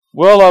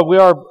Well, we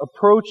are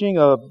approaching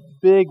a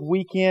big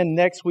weekend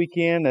next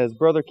weekend, as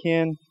Brother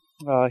Ken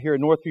here at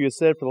Northview has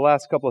said for the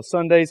last couple of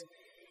Sundays,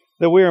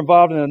 that we are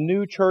involved in a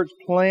new church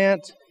plant,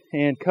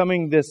 and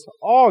coming this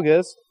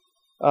August,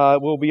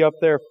 we'll be up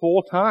there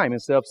full time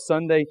instead of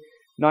Sunday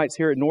nights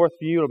here at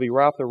Northview. It'll be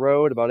right up the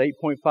road, about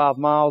 8.5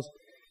 miles,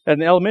 at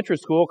an elementary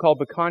school called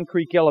Pecan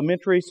Creek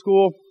Elementary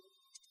School.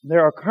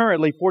 There are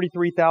currently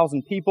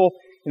 43,000 people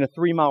in a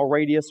 3-mile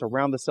radius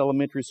around this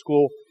elementary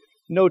school.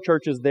 No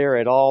churches there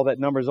at all. That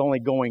number is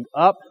only going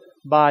up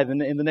in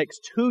the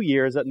next 2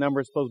 years. That number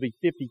is supposed to be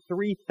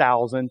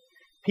 53,000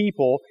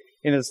 people,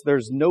 and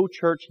there's no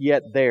church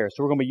yet there.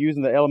 So we're going to be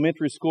using the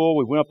elementary school.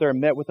 We went up there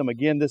and met with them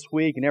again this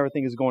week, and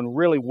everything is going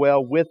really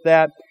well with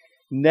that.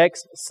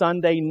 Next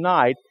Sunday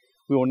night,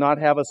 we will not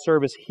have a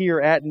service here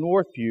at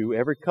Northview.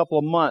 Every couple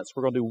of months,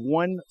 we're going to do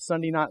one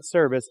Sunday night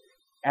service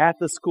at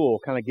the school,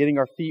 kind of getting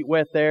our feet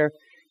wet there,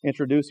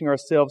 introducing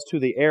ourselves to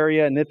the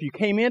area. And if you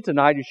came in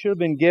tonight, you should have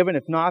been given.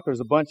 If not, there's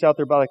a bunch out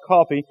there by the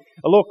coffee,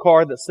 a little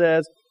card that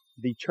says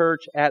the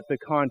church at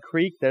Pecan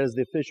Creek. That is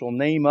the official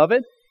name of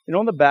it. And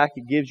on the back,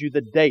 it gives you the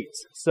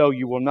dates. So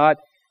you will not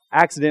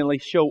accidentally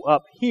show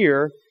up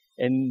here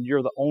and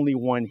you're the only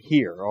one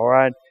here. All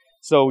right.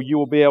 So you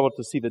will be able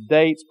to see the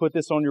dates. Put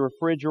this on your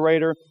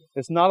refrigerator.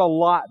 It's not a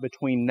lot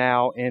between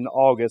now and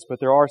August, but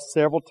there are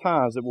several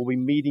times that we'll be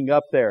meeting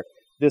up there.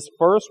 This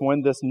first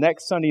one, this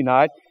next Sunday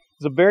night,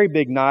 it's a very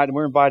big night, and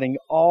we're inviting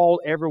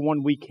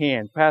everyone we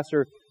can.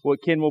 Pastor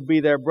Ken will be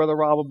there. Brother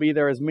Rob will be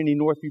there. As many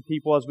Northview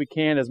people as we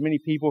can. As many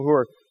people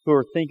who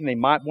are thinking they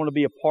might want to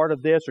be a part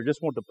of this, or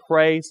just want to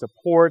pray,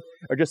 support,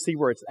 or just see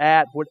where it's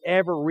at.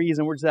 Whatever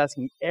reason, we're just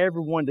asking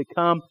everyone to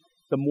come.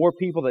 The more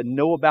people that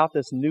know about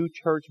this new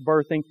church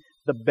birthing,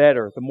 the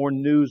better. The more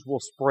news will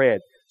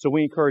spread. So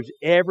we encourage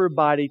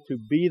everybody to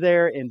be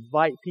there.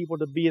 Invite people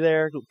to be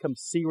there. Come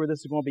see where this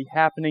is going to be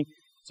happening.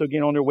 So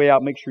again, on your way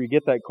out, make sure you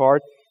get that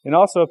card. And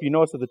also, if you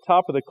notice at the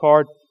top of the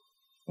card,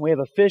 we have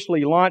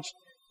officially launched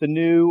the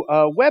new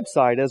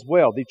website as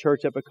well,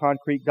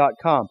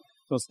 thechurchatpecancreek.com.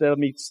 So instead of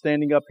me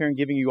standing up here and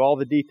giving you all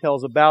the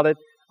details about it,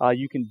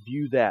 you can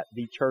view that,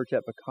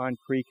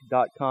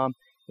 thechurchatpecancreek.com,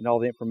 and all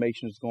the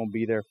information is going to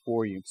be there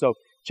for you. So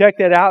check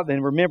that out.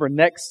 Then remember,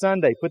 next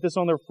Sunday, put this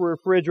on the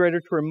refrigerator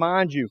to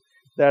remind you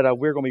that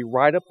we're going to be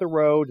right up the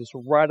road, just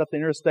right up the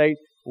interstate,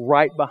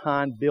 right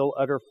behind Bill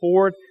Utter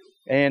Ford.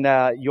 And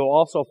you'll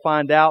also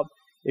find out,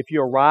 if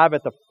you arrive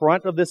at the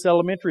front of this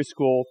elementary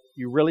school,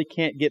 you really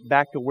can't get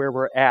back to where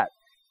we're at.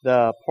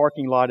 The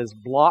parking lot is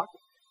blocked.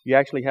 You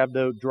actually have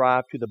to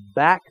drive to the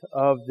back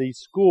of the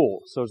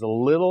school. So there's a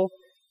little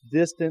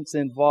distance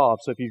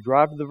involved. So if you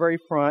drive to the very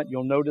front,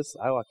 you'll notice,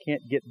 I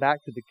can't get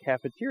back to the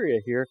cafeteria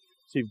here.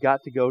 So you've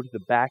got to go to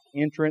the back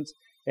entrance,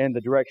 and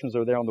the directions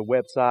are there on the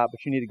website.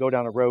 But you need to go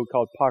down a road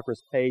called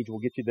Parker's Page. We'll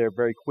get you there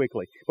very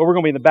quickly. But we're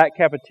going to be in the back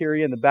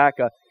cafeteria, in the back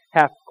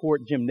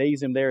half-court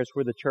gymnasium there is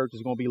where the church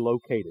is going to be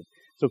located.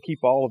 So keep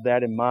all of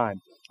that in mind.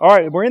 All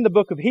right, we're in the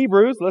book of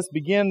Hebrews. Let's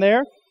begin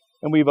there.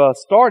 And we've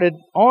started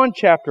on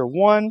chapter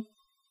 1.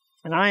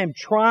 And I am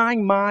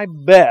trying my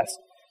best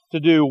to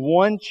do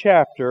one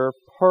chapter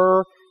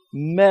per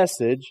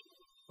message.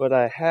 But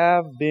I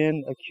have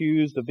been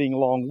accused of being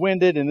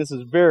long-winded, and this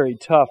is very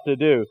tough to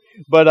do.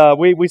 But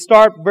we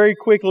start very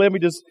quickly. Let me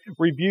just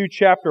review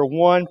chapter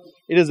 1.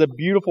 It is a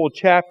beautiful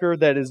chapter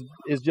that is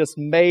just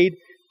made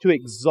to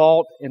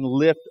exalt and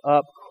lift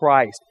up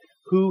Christ,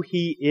 who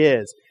He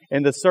is.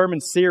 And the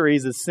sermon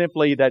series is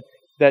simply that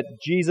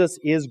Jesus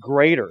is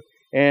greater.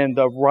 And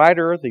the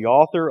writer, the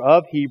author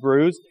of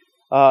Hebrews,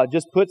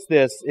 just puts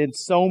this in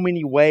so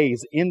many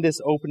ways in this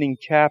opening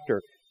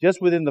chapter.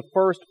 Just within the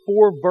first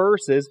 4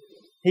 verses,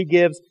 he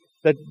gives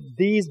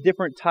these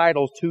different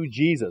titles to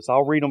Jesus.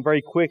 I'll read them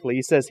very quickly.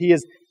 He says He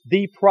is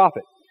the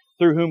prophet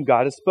through whom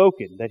God has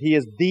spoken, that He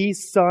is the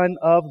Son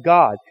of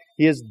God.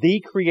 He is the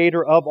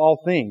creator of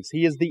all things.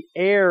 He is the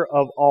heir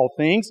of all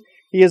things.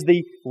 He is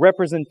the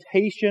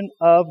representation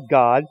of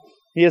God.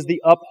 He is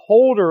the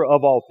upholder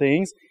of all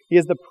things. He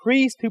is the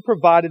priest who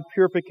provided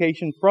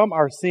purification from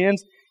our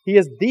sins. He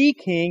is the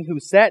king who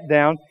sat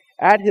down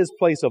at His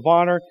place of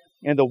honor,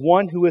 and the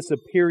one who is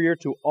superior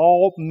to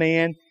all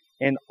man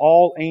and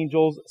all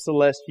angels,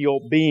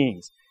 celestial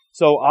beings.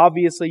 So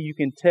obviously you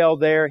can tell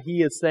there,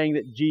 he is saying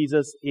that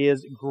Jesus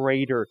is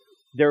greater.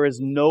 There is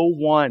no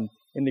one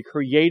in the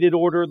created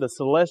order, the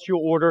celestial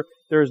order,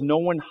 there is no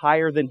one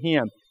higher than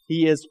Him.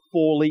 He is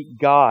fully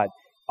God.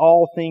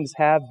 All things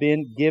have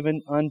been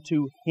given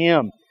unto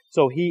Him.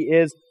 So He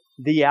is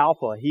the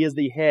Alpha. He is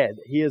the head.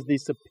 He is the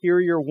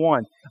superior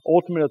one.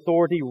 Ultimate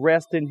authority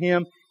rests in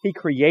Him. He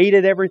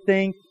created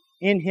everything.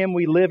 In Him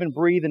we live and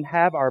breathe and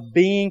have our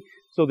being.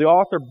 So the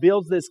author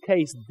builds this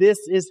case. This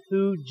is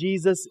who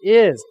Jesus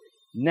is.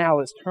 Now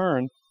let's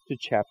turn to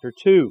chapter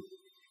 2.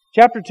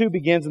 Chapter 2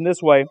 begins in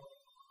this way.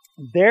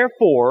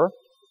 Therefore,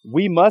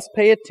 we must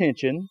pay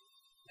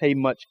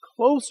much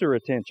closer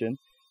attention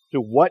to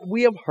what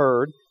we have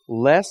heard,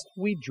 lest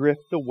we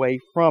drift away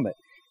from it.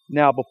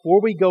 Now,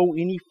 before we go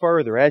any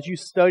further, as you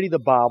study the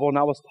Bible, and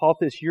I was taught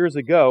this years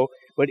ago,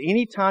 but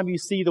anytime you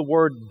see the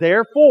word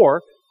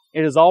therefore,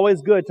 it is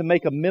always good to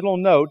make a middle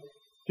note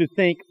to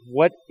think,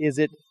 what is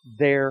it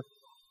there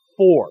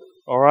for?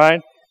 All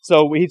right?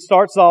 So he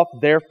starts off,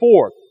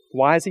 therefore.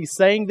 Why is he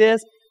saying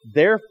this?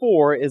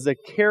 Therefore is a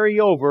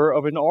carryover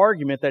of an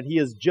argument that he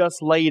has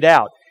just laid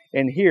out.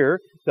 And here,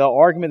 the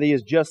argument that he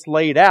has just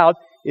laid out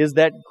is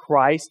that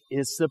Christ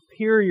is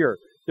superior.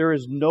 There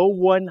is no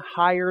one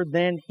higher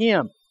than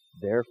Him.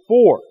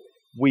 Therefore,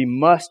 we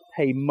must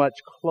pay much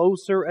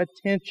closer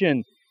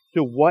attention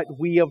to what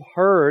we have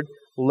heard,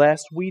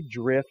 lest we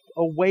drift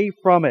away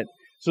from it.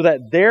 So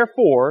that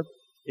therefore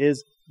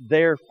is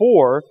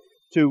therefore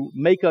to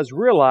make us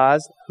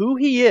realize who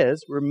He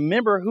is.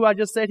 Remember who I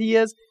just said He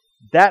is?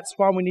 That's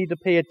why we need to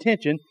pay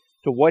attention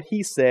to what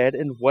He said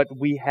and what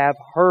we have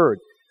heard.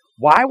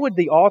 Why would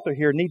the author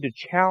here need to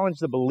challenge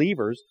the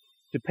believers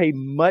to pay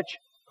much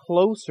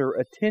closer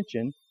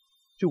attention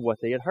to what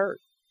they had heard?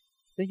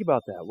 Think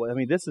about that. I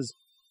mean, this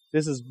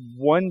is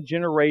one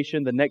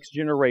generation, the next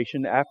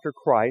generation after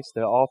Christ.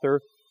 The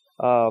author,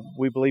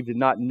 we believe, did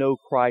not know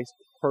Christ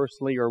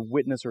personally or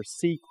witness or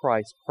see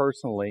Christ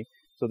personally.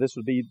 So this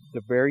would be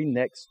the very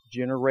next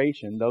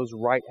generation, those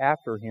right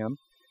after him.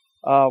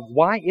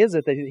 Why is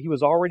it that he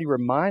was already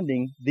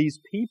reminding these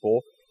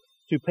people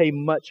to pay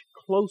much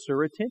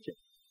closer attention?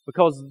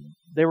 Because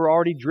they were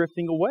already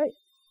drifting away.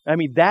 I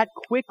mean, that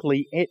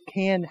quickly it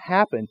can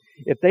happen.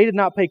 If they did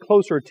not pay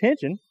closer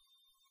attention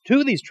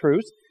to these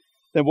truths,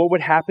 then what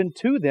would happen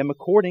to them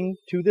according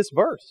to this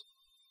verse?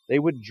 They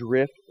would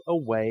drift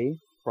away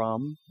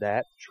from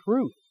that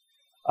truth.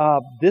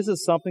 This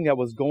is something that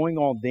was going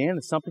on then.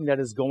 It's something that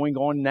is going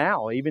on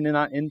now, even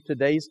in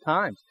today's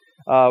times.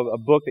 A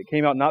book that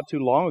came out not too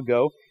long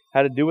ago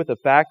had to do with the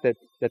fact that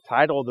the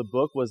title of the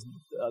book was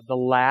The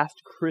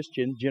Last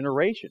Christian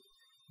Generation.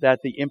 That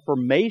the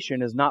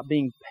information is not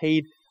being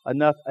paid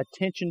enough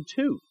attention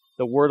to.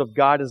 The Word of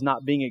God is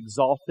not being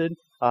exalted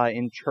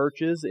in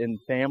churches, in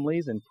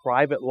families, in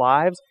private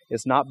lives.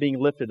 It's not being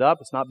lifted up.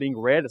 It's not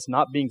being read. It's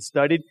not being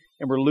studied.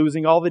 And we're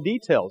losing all the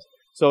details.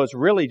 So it's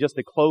really just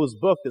a closed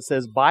book that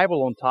says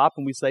Bible on top,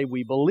 and we say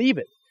we believe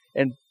it.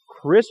 And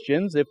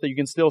Christians, if you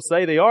can still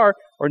say they are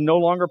no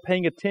longer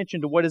paying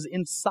attention to what is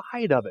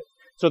inside of it.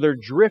 So they're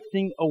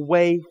drifting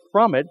away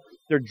from it.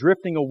 They're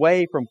drifting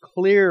away from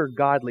clear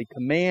godly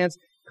commands,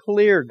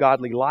 clear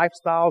godly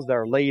lifestyles that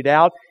are laid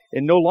out,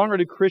 and no longer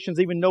do Christians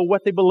even know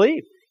what they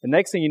believe. And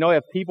next thing you know, you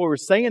have people who are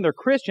saying they're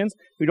Christians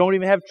who don't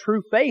even have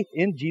true faith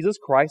in Jesus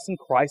Christ and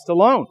Christ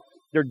alone.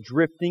 They're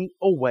drifting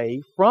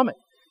away from it.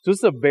 So this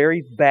is a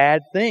very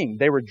bad thing.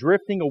 They were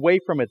drifting away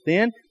from it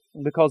then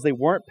because they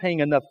weren't paying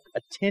enough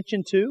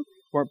attention to,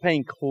 weren't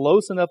paying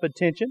close enough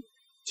attention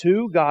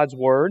to God's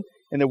Word,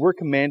 and that we're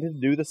commanded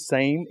to do the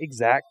same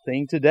exact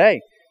thing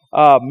today.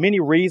 Many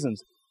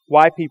reasons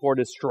why people are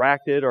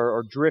distracted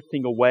or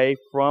drifting away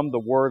from the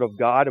Word of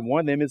God, and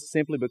one of them is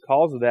simply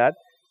because of that.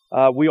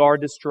 We are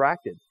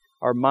distracted.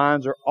 Our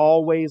minds are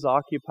always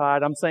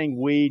occupied. I'm saying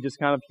we, just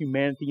kind of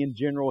humanity in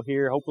general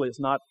here. Hopefully it's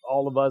not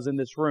all of us in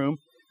this room,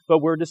 but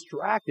we're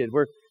distracted.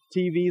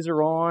 TVs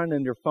are on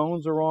and your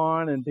phones are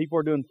on and people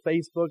are doing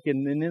Facebook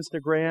and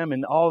Instagram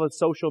and all the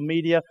social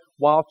media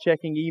while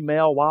checking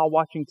email, while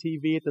watching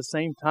TV at the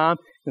same time.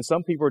 And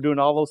some people are doing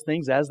all those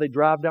things as they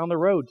drive down the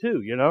road too,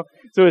 you know.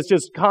 So it's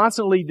just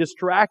constantly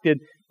distracted.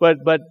 But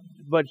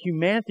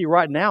humanity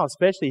right now,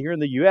 especially here in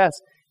the U.S.,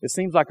 it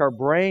seems like our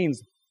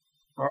brains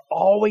are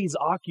always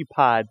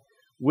occupied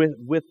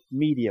with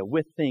media,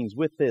 with things,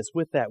 with this,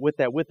 with that, with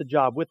the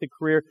job, with the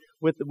career,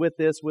 with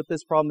this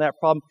problem, that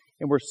problem.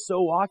 And we're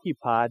so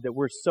occupied that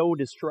we're so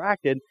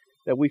distracted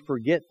that we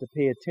forget to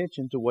pay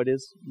attention to what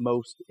is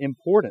most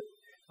important.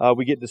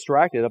 We get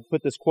distracted. I've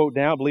put this quote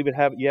down. I believe you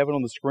have it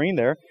on the screen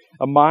there.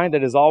 A mind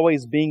that is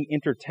always being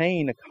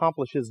entertained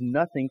accomplishes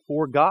nothing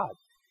for God.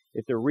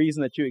 If the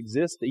reason that you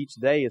exist each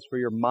day is for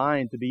your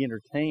mind to be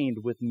entertained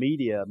with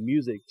media,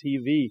 music,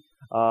 TV,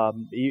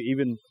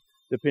 even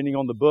depending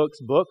on the books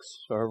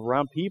or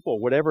around people,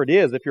 whatever it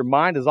is, if your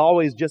mind is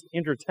always just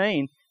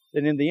entertained,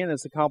 then in the end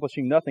it's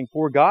accomplishing nothing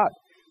for God.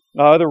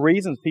 Other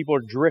reasons people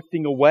are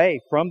drifting away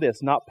from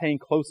this, not paying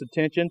close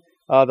attention.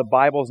 The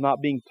Bible is not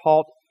being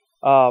taught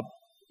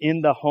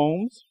in the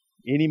homes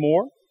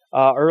anymore.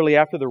 Early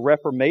after the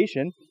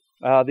Reformation,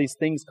 these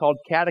things called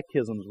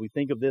catechisms. We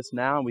think of this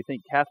now and we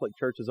think Catholic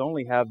churches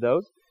only have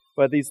those,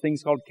 but these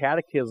things called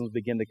catechisms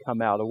begin to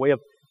come out, a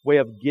way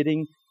of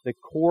getting the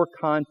core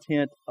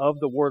content of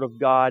the Word of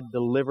God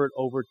delivered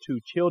over to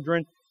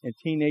children and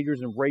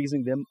teenagers and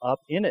raising them up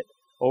in it.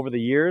 Over the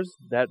years,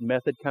 that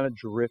method kind of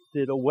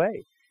drifted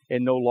away,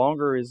 and no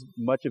longer is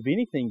much of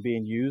anything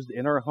being used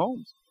in our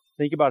homes.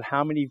 Think about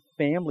how many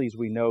families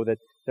we know that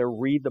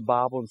read the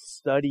Bible and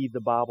study the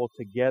Bible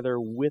together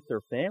with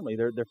their family.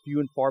 They're few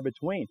and far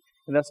between,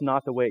 and that's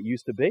not the way it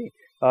used to be.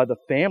 The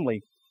family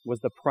was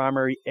the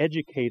primary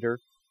educator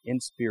in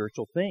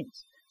spiritual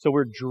things. So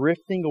we're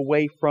drifting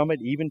away from it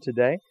even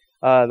today.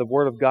 The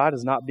Word of God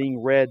is not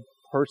being read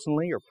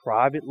personally or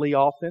privately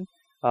often.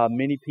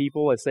 Many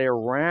people, I say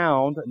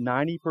around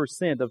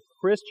 90% of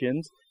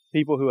Christians,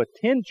 people who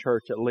attend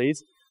church at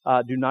least,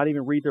 do not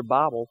even read their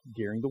Bible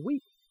during the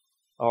week.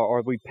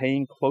 Are we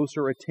paying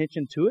closer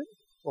attention to it,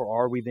 or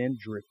are we then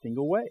drifting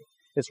away?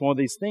 It's one of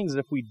these things that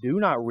if we do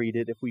not read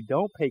it, if we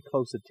don't pay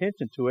close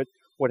attention to it,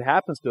 what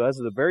happens to us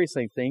is the very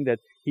same thing that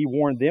He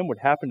warned them would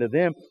happen to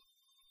them.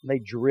 They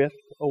drift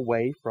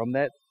away from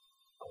that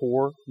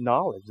core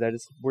knowledge that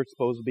we're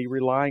supposed to be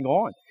relying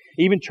on.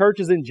 Even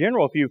churches in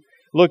general, if you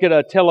look at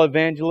a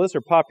televangelist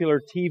or popular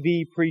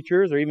TV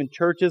preachers, or even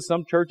churches,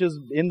 some churches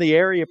in the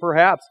area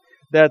perhaps,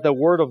 that the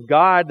Word of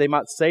God, they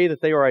might say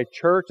that they are a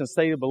church and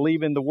say they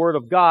believe in the Word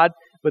of God,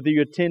 but that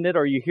you attend it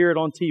or you hear it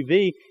on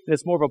TV, and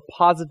it's more of a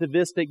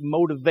positivistic,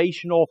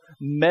 motivational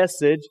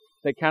message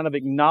that kind of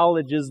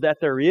acknowledges that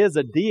there is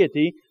a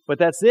deity, but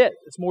that's it.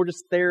 It's more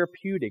just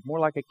therapeutic, more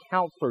like a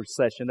counselor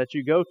session that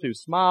you go to.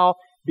 Smile,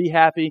 be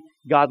happy,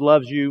 God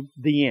loves you,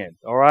 the end.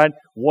 All right?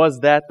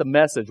 Was that the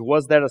message?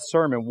 Was that a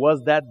sermon?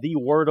 Was that the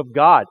Word of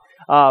God?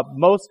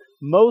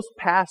 Most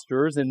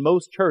pastors in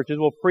most churches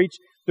will preach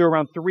through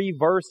around 3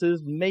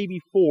 verses, maybe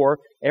 4,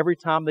 every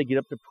time they get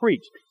up to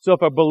preach. So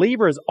if a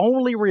believer is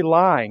only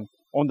relying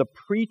on the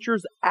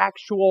preacher's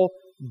actual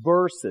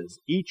verses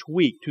each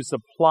week to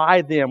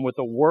supply them with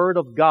the Word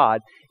of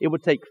God, it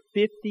would take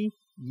 50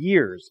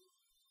 years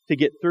to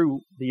get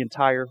through the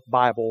entire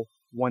Bible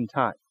one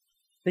time.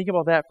 Think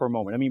about that for a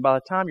moment. I mean, by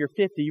the time you're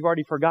 50, you've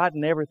already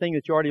forgotten everything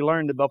that you already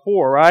learned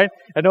before, right?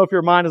 I know if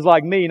your mind is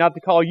like me, not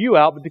to call you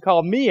out, but to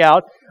call me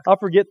out, I'll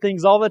forget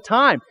things all the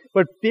time.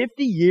 But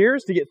 50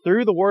 years to get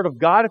through the Word of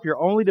God, if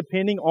you're only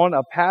depending on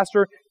a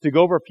pastor to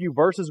go over a few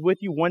verses with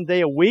you one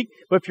day a week,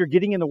 but if you're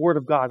getting in the Word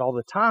of God all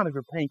the time, if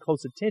you're paying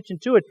close attention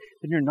to it,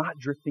 then you're not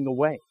drifting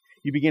away.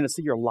 You begin to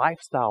see your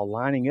lifestyle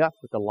lining up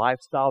with the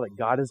lifestyle that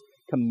God has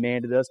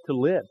commanded us to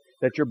live.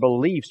 That your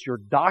beliefs, your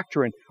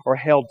doctrine are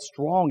held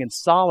strong and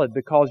solid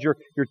because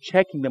you're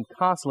checking them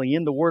constantly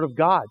in the Word of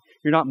God.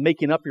 You're not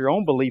making up your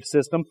own belief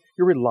system.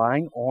 You're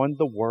relying on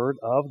the Word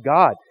of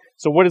God.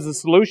 So what is the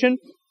solution?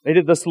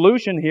 The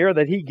solution here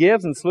that He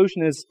gives, and the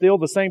solution is still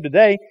the same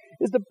today,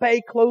 is to pay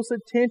close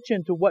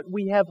attention to what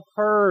we have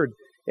heard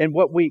and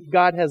what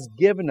God has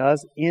given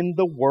us in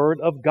the Word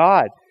of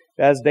God.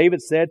 As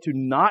David said, to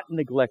not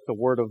neglect the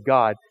Word of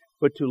God,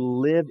 but to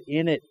live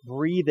in it,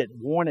 breathe it,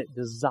 want it,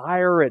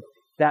 desire it.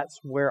 That's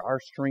where our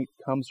strength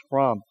comes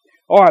from.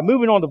 All right,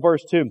 moving on to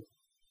verse 2.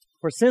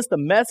 For since the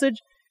message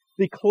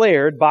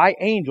declared by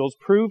angels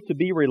proved to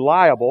be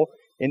reliable,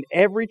 in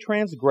every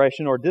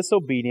transgression or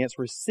disobedience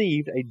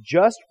received a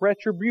just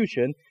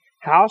retribution,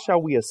 how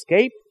shall we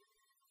escape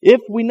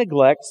if we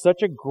neglect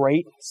such a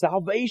great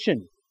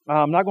salvation?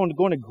 I'm not going to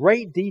go into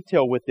great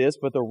detail with this,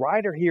 but the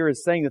writer here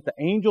is saying that the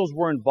angels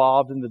were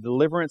involved in the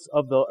deliverance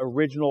of the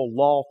original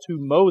law to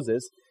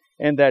Moses,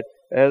 and that,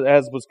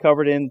 as was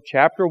covered in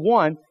chapter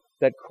 1,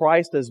 that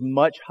Christ is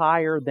much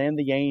higher than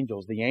the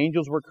angels. The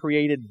angels were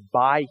created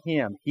by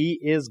Him. He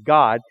is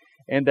God,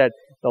 and that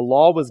the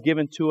law was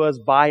given to us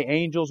by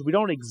angels. We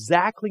don't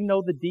exactly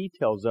know the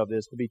details of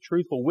this, to be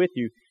truthful with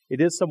you. It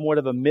is somewhat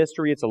of a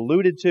mystery. It's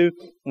alluded to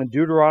in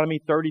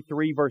Deuteronomy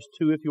 33, verse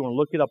 2, if you want to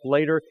look it up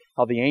later,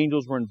 how the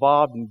angels were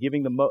involved in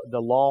giving the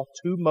law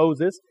to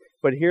Moses.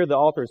 But here the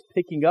author is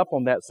picking up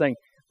on that, saying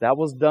that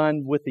was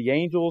done with the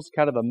angels,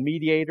 kind of a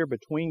mediator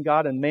between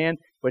God and man.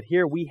 But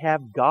here we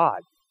have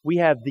God. We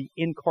have the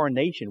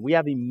incarnation. We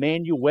have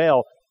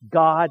Emmanuel,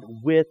 God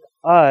with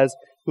us,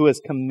 who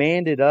has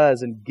commanded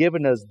us and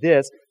given us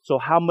this. So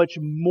how much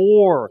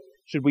more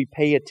should we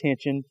pay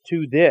attention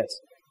to this?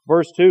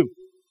 Verse 2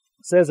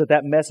 says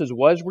that message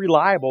was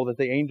reliable that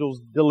the angels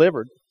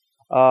delivered.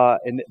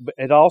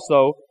 And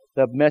also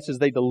the message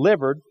they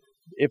delivered,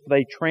 if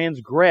they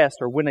transgressed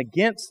or went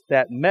against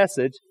that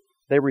message,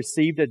 they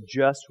received a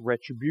just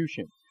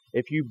retribution.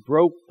 If you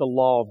broke the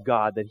law of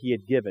God that He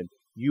had given,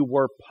 you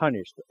were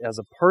punished as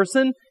a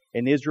person,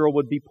 and Israel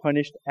would be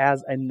punished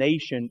as a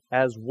nation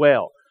as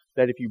well.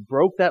 That if you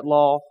broke that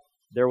law,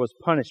 there was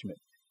punishment.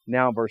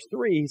 Now in verse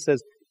 3, he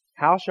says,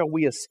 how shall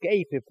we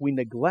escape if we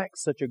neglect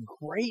such a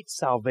great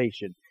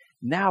salvation?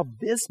 Now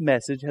this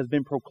message has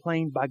been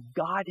proclaimed by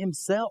God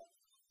Himself.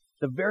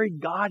 The very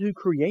God who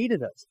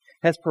created us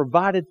has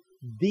provided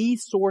the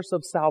source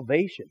of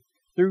salvation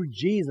through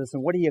Jesus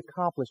and what He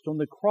accomplished on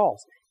the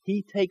cross.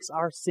 He takes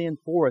our sin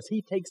for us.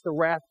 He takes the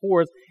wrath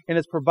for us and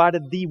has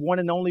provided the one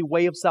and only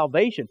way of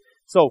salvation.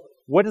 So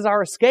what is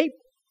our escape?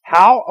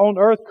 How on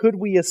earth could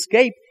we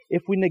escape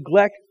if we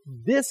neglect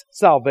this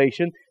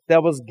salvation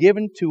that was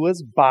given to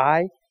us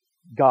by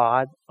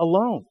God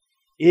alone?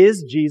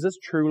 Is Jesus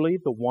truly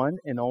the one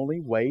and only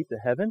way to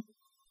heaven?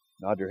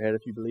 Nod your head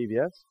if you believe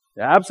yes.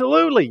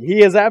 Absolutely.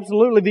 He is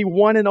absolutely the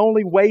one and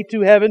only way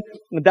to heaven.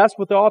 And that's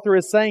what the author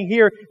is saying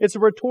here. It's a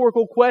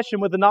rhetorical question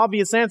with an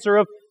obvious answer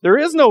of there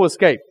is no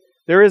escape.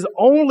 There is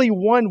only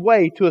one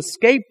way to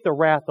escape the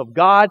wrath of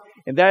God,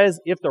 and that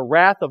is if the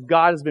wrath of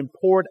God has been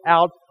poured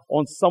out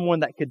on someone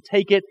that could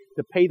take it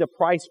to pay the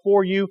price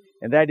for you,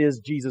 and that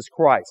is Jesus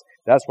Christ.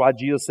 That's why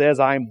Jesus says,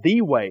 I am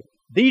the way,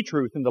 the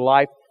truth, and the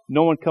life.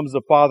 No one comes to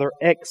the Father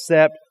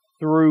except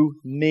through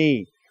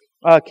me.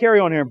 Carry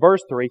on here in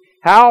verse 3.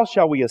 How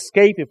shall we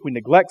escape if we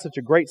neglect such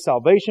a great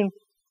salvation?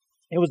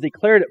 It was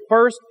declared at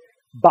first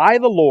by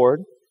the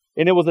Lord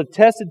And it was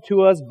attested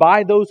to us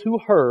by those who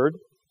heard,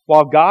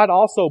 while God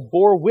also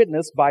bore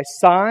witness by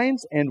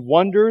signs and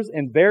wonders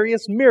and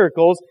various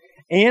miracles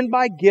and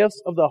by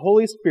gifts of the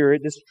Holy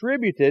Spirit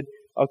distributed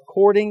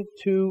according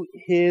to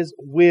His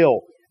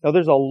will. Now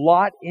there's a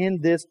lot in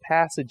this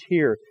passage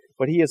here,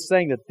 but he is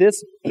saying that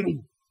this,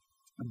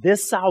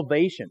 this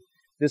salvation,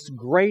 this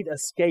great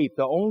escape,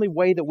 the only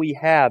way that we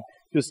have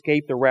to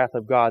escape the wrath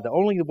of God, the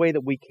only way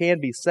that we can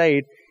be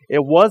saved,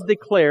 it was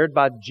declared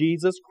by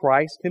Jesus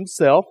Christ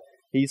Himself.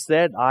 He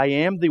said, I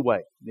am the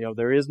way.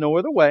 There is no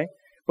other way.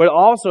 But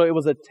also it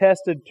was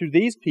attested to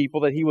these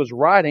people that He was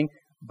writing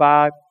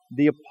by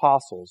the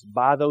apostles,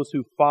 by those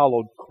who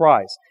followed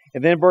Christ.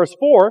 And then verse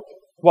 4,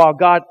 while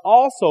God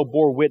also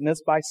bore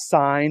witness by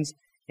signs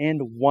and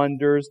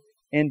wonders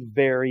and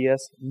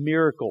various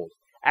miracles.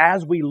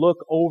 As we look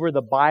over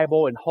the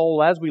Bible in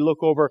whole, as we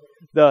look over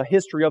the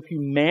history of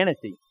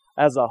humanity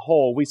as a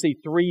whole, we see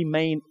three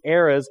main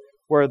eras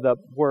where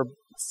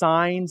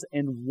signs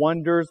and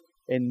wonders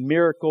and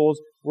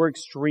miracles were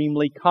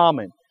extremely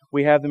common.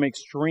 We have them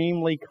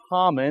extremely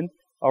common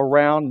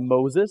around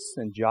Moses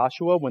and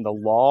Joshua when the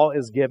law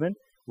is given.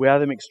 We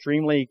have them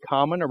extremely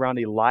common around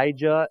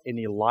Elijah and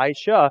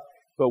Elisha,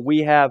 but we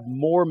have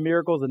more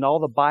miracles than all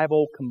the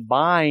Bible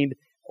combined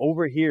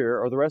over here,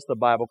 or the rest of the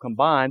Bible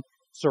combined,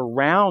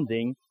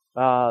 surrounding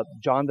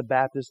John the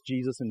Baptist,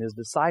 Jesus, and His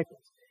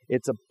disciples.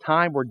 It's a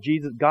time where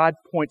God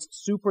points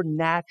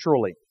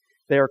supernaturally.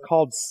 They are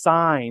called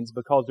signs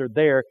because they're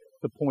there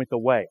to point the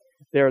way.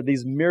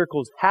 These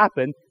miracles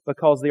happen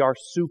because they are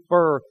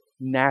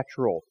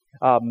supernatural.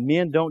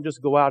 Men don't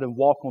just go out and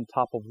walk on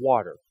top of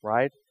water,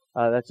 right?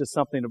 That's just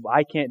something that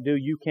I can't do,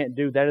 you can't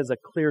do. That is a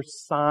clear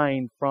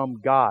sign from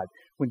God.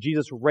 When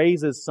Jesus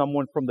raises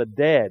someone from the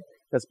dead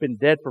that's been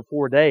dead for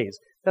 4 days,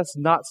 that's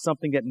not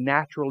something that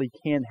naturally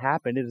can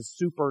happen. It is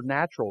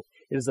supernatural.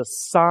 It is a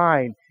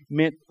sign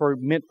meant for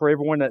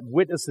everyone that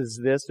witnesses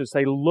this to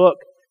say, look,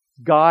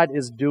 God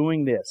is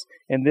doing this.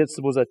 And this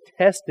was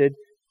attested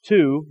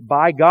to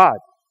by God.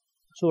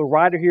 So the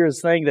writer here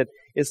is saying that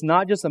it's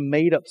not just a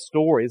made-up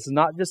story. It's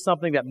not just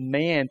something that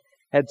man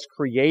has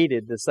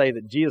created to say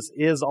that Jesus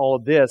is all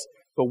of this,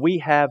 but we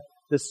have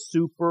the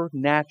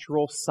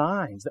supernatural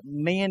signs that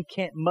man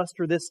can't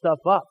muster this stuff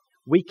up.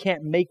 We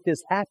can't make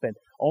this happen.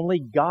 Only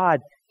God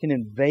can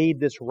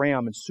invade this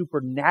realm and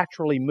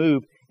supernaturally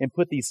move and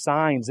put these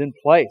signs in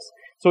place.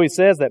 So he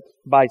says that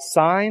by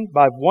signs,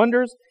 by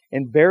wonders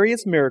and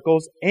various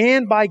miracles,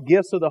 and by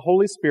gifts of the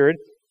Holy Spirit,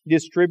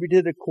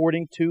 distributed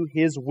according to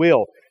His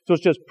will. So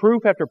it's just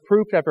proof after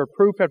proof after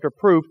proof after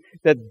proof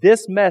that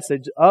this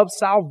message of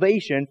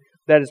salvation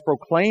that is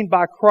proclaimed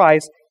by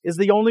Christ is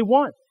the only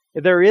one.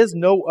 There is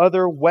no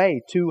other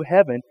way to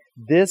heaven.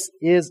 This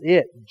is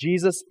it.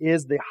 Jesus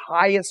is the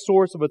highest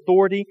source of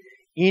authority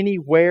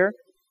anywhere.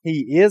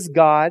 He is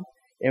God,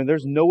 and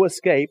there's no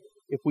escape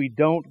if we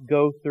don't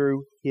go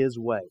through His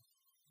way,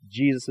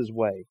 Jesus'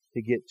 way,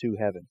 to get to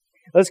heaven.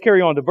 Let's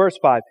carry on to verse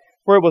 5.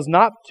 For it was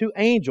not to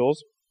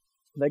angels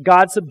that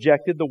God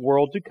subjected the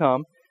world to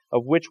come,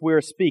 of which we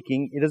are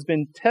speaking. It has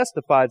been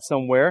testified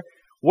somewhere.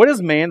 What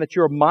is man that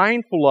you are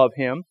mindful of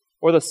him,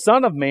 or the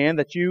Son of Man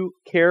that you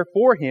care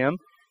for him?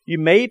 You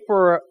made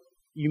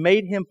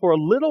him for a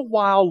little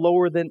while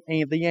lower than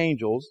the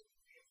angels.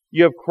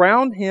 You have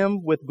crowned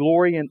him with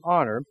glory and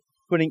honor,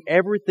 putting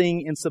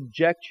everything in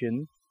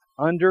subjection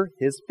under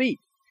His feet.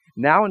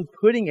 Now in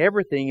putting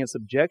everything in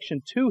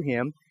subjection to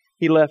Him,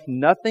 He left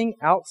nothing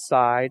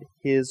outside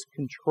His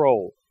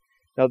control.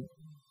 Now,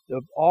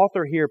 the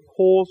author here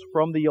pulls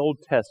from the Old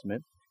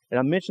Testament, and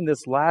I mentioned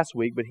this last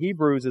week, but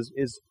Hebrews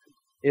is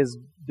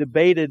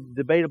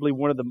debatably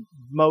one of the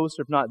most,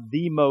 if not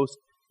the most,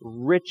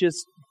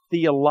 richest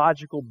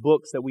theological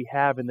books that we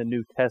have in the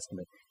New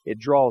Testament. It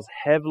draws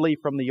heavily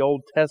from the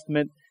Old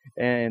Testament,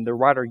 and the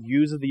writer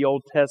uses the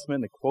Old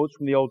Testament, the quotes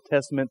from the Old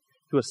Testament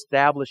to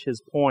establish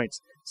his points,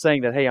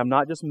 saying that, hey, I'm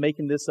not just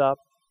making this up,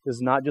 this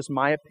is not just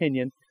my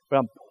opinion, but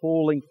I'm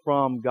pulling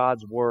from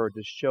God's Word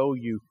to show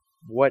you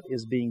what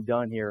is being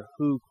done here,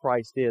 who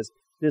Christ is.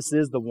 This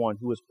is the one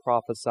who was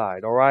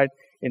prophesied, all right?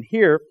 And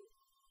here,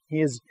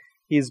 he's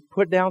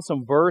put down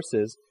some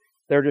verses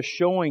that are just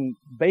showing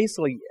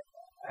basically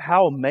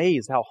how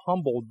amazed, how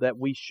humbled that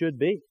we should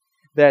be.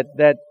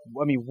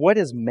 What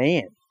is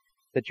man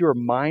that you are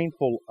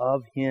mindful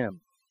of him?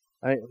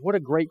 What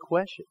a great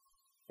question.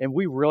 And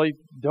we really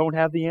don't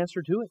have the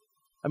answer to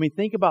it.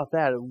 Think about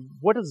that.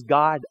 What does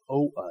God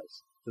owe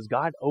us? Does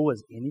God owe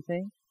us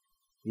anything?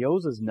 He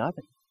owes us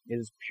nothing. It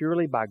is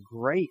purely by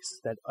grace,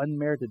 that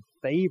unmerited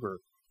favor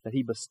that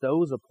He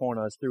bestows upon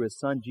us through His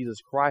Son, Jesus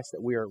Christ,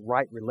 that we are in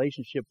right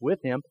relationship with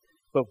Him.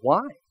 But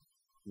why?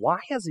 Why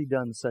has He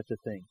done such a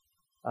thing?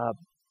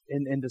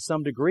 And to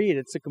some degree,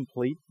 it's a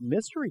complete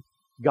mystery.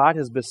 God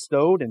has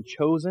bestowed and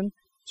chosen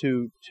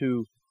to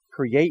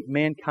create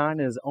mankind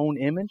in His own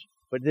image.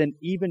 But then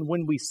even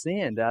when we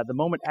sinned, the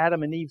moment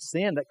Adam and Eve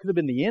sinned, that could have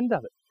been the end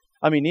of it.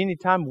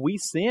 Anytime we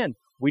sin,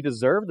 we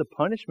deserve the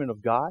punishment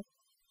of God.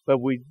 But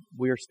we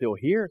are still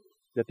here,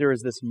 that there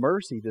is this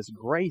mercy, this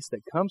grace that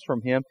comes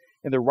from Him.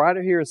 And the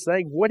writer here is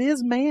saying, what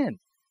is man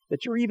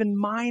that you're even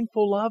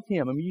mindful of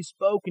Him. I mean, you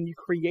spoke and you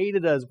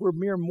created us. We're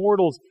mere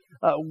mortals.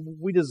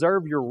 We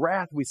deserve your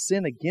wrath. We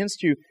sin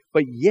against you.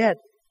 But yet,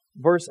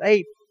 verse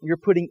 8, you're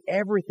putting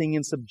everything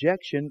in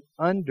subjection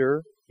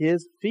under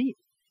His feet.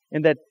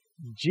 And that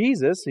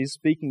Jesus, He's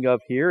speaking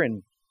of here,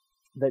 and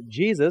that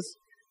Jesus,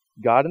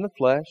 God in the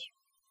flesh,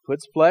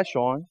 puts flesh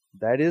on,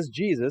 that is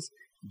Jesus.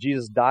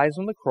 Jesus dies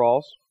on the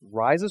cross,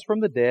 rises from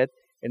the dead,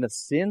 and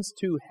ascends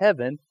to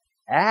heaven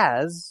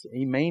as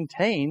He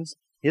maintains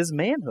His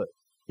manhood.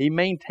 He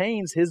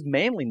maintains His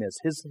manliness,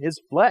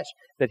 His flesh,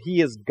 that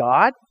He is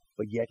God,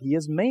 but yet He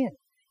is man.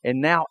 And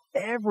now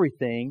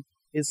everything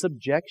is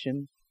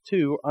subjection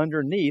to,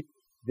 underneath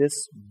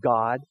this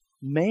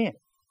God-man.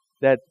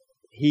 That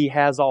He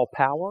has all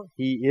power,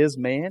 He is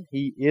man,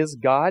 He is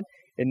God,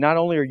 and not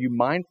only are you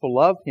mindful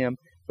of Him,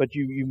 but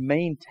you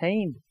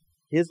maintained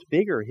His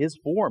figure, His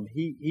form.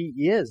 He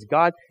is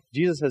God.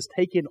 Jesus has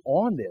taken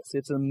on this.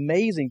 It's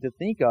amazing to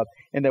think of,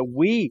 and that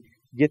we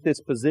get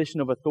this position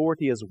of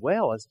authority as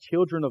well as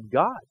children of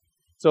God.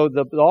 So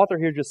the author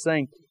here just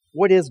saying,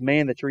 what is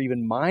man that you're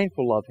even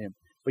mindful of him?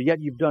 But yet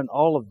you've done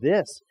all of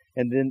this.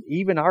 And then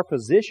even our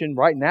position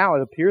right now,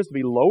 it appears to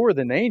be lower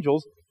than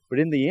angels, but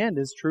in the end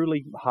is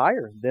truly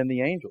higher than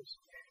the angels.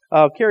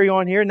 Carry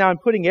on here. Now, in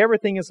putting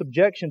everything in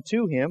subjection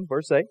to Him,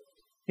 verse 8,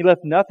 He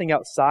left nothing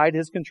outside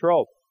His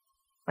control.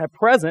 At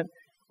present,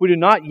 we do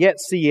not yet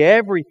see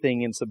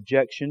everything in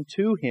subjection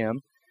to Him,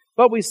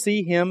 but we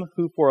see Him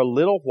who for a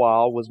little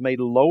while was made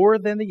lower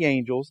than the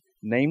angels,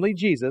 namely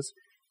Jesus,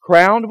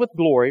 crowned with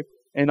glory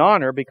and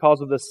honor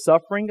because of the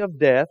suffering of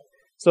death,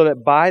 so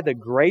that by the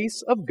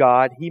grace of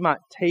God He might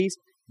taste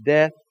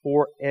death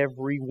for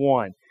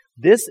everyone.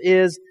 This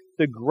is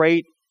the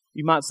great,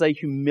 you might say,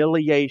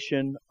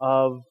 humiliation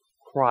of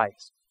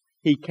Christ.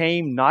 He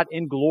came not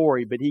in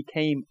glory, but He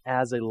came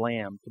as a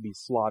lamb to be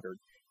slaughtered.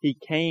 He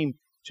came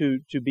to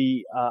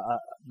be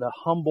the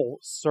humble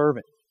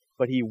servant,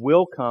 but He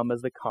will come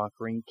as the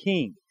conquering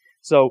king.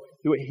 So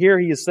here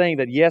He is saying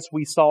that, yes,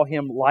 we saw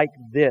Him like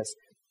this.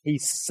 He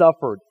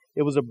suffered.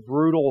 It was a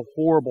brutal,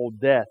 horrible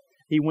death.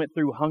 He went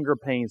through hunger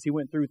pains. He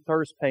went through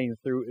thirst pains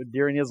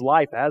during His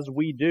life, as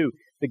we do.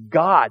 The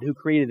God who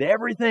created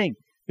everything,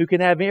 who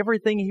can have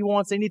everything He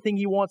wants, anything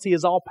He wants. He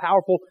is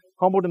all-powerful,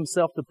 humbled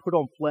Himself to put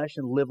on flesh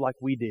and live like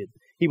we did.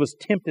 He was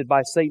tempted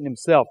by Satan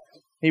himself.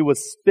 He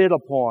was spit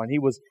upon. He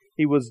was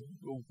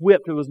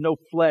whipped. There was no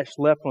flesh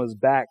left on His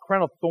back.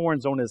 Crown of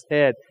thorns on His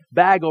head.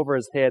 Bag over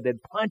His head.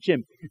 They'd punch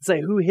Him and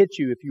say, who hit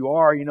you? If you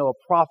are, a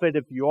prophet,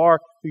 if you are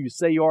who you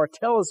say you are,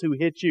 tell us who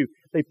hit you.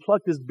 They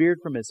plucked His beard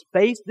from His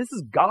face. This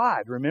is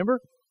God, remember?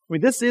 I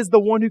mean, this is the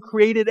one who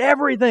created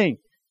everything.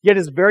 Yet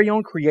His very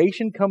own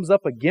creation comes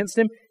up against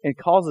Him and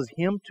causes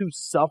Him to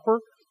suffer.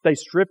 They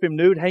strip Him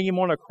nude, hang Him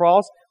on a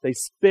cross. They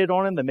spit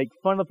on Him. They make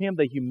fun of Him.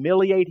 They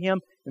humiliate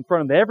Him in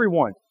front of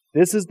everyone.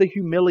 This is the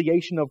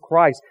humiliation of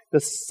Christ, the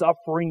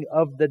suffering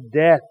of the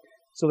death,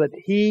 so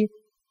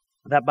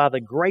that by the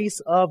grace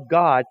of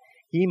God,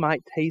 He might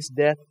taste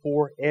death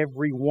for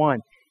everyone.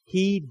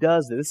 He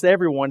does it. This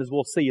everyone, as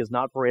we'll see, is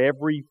not for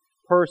every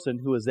person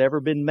who has ever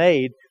been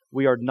made.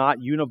 We are not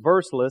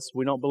universalists.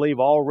 We don't believe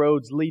all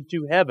roads lead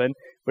to heaven,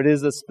 but it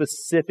is a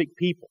specific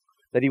people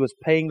that He was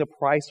paying the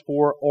price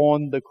for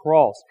on the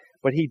cross.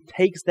 But He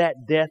takes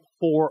that death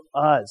for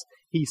us.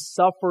 He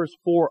suffers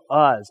for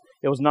us.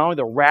 It was not only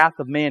the wrath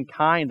of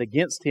mankind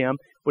against Him,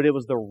 but it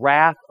was the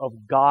wrath of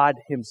God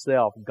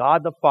Himself.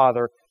 God the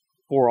Father,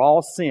 for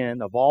all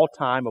sin of all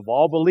time, of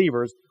all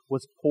believers,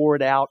 was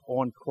poured out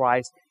on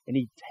Christ, and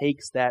He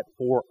takes that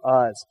for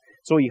us.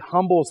 So He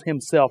humbles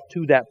Himself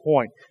to that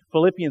point.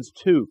 Philippians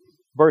 2,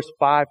 verse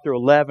 5 through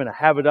 11. I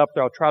have it up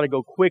there. I'll try to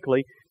go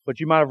quickly, but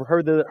you might have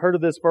heard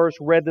of this verse,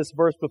 read this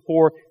verse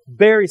before.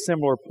 Very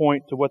similar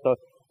point to what the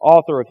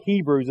author of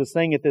Hebrews is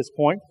saying at this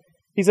point.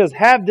 He says,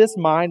 have this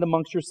mind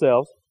amongst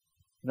yourselves.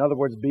 In other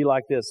words, be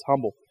like this,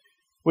 humble,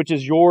 which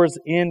is yours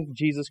in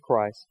Jesus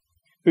Christ,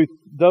 who,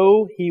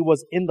 though He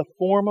was in the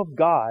form of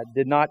God,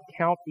 did not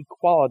count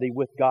equality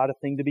with God a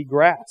thing to be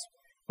grasped,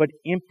 but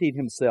emptied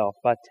Himself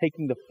by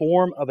taking the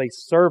form of a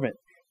servant,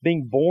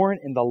 being born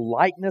in the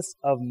likeness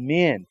of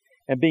men,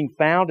 and being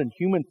found in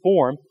human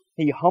form,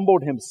 He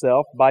humbled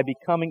Himself by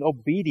becoming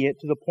obedient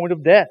to the point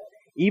of death,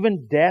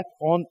 even death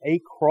on a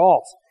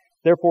cross.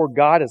 Therefore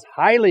God has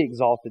highly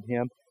exalted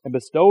Him and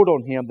bestowed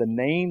on Him the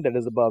name that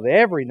is above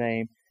every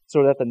name,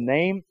 so that the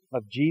name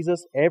of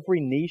Jesus every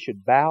knee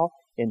should bow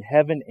in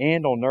heaven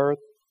and on earth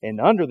and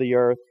under the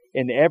earth,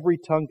 and every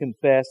tongue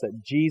confess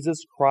that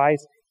Jesus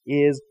Christ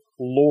is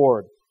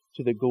Lord,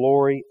 to the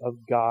glory of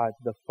God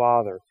the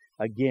Father.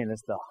 Again,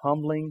 it's the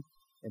humbling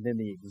and then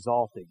the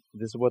exalting.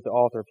 This is what the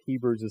author of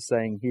Hebrews is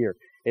saying here.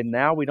 And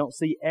now we don't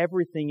see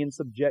everything in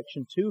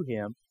subjection to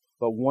Him,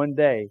 but one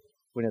day,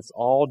 when it's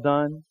all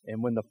done,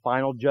 and when the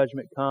final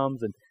judgment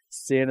comes, and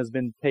sin has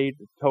been paid,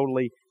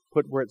 totally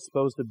put where it's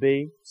supposed to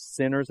be,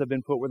 sinners have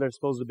been put where they're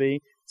supposed to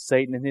be,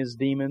 Satan and his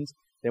demons,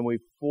 then we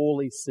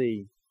fully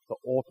see the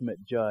ultimate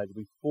judge.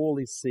 We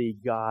fully see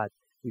God.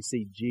 We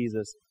see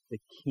Jesus, the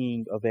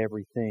King of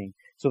everything.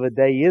 So the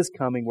day is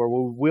coming where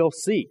we will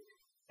see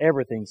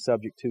everything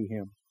subject to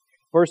Him.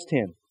 Verse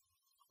 10.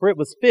 For it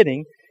was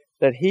fitting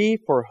that He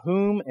for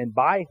whom and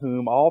by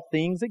whom all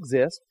things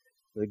exist,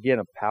 again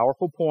a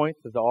powerful point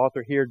that the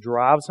author here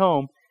drives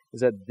home,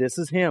 is that this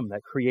is Him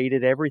that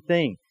created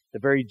everything. The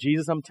very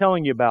Jesus I'm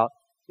telling you about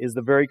is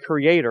the very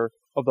creator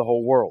of the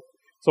whole world.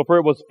 So for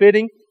it was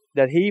fitting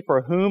that He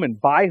for whom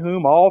and by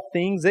whom all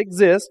things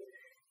exist,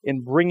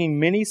 in bringing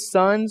many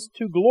sons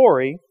to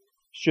glory,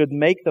 should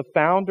make the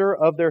founder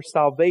of their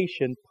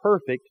salvation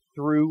perfect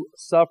through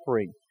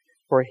suffering.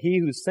 For He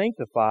who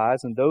sanctifies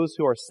and those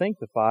who are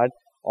sanctified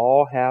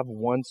all have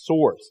one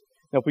source.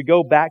 Now if we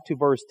go back to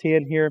verse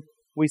 10 here,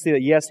 we see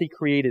that yes, He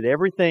created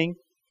everything,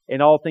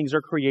 and all things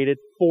are created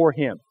for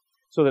Him,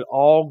 so that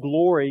all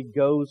glory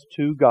goes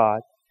to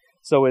God.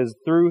 So as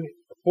through,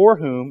 for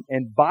whom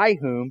and by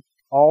whom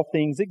all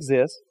things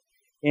exist,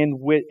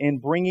 in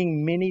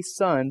bringing many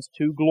sons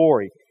to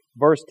glory.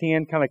 Verse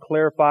 10 kind of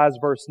clarifies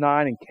verse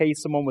 9 in case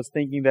someone was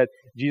thinking that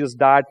Jesus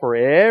died for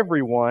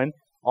everyone.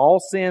 All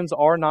sins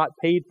are not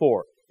paid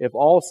for. If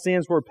all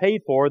sins were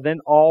paid for, then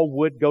all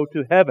would go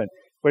to heaven.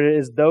 But it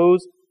is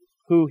those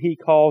who He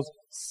calls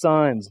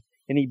sons,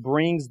 and He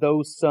brings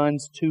those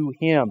sons to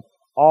Him.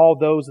 All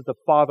those that the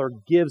Father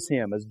gives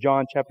Him, as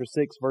John chapter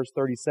 6 verse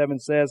 37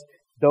 says,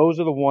 those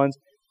are the ones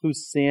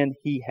whose sin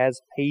He has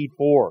paid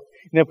for.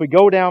 And if we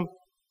go down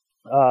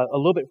a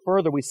little bit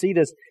further, we see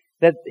this,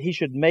 that He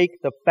should make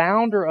the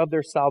founder of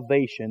their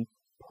salvation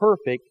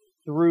perfect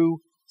through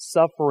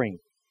suffering.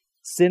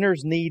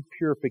 Sinners need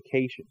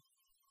purification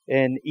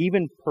and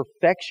even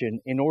perfection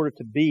in order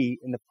to be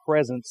in the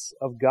presence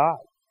of God.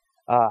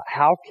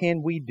 How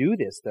can we do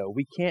this, though?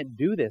 We can't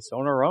do this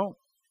on our own,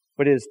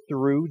 but it is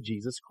through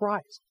Jesus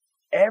Christ.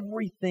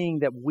 Everything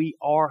that we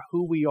are,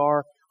 who we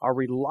are, our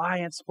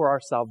reliance for our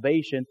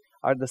salvation,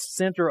 the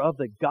center of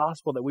the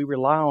gospel that we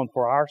rely on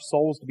for our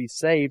souls to be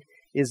saved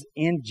is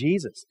in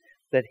Jesus.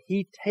 That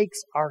He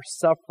takes our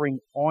suffering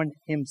on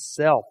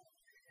Himself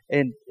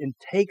and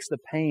takes the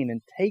pain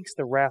and takes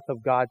the wrath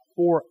of God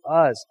for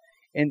us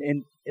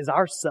and is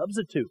our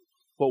substitute.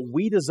 What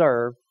we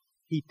deserve,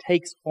 He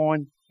takes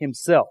on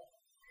Himself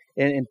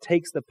and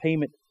takes the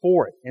payment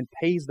for it and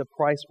pays the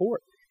price for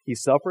it. He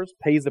suffers,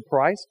 pays the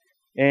price,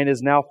 and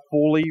is now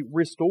fully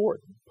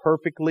restored,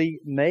 perfectly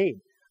made,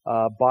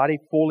 body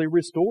fully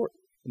restored.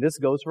 And this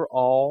goes for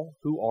all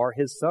who are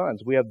His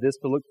sons. We have this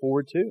to look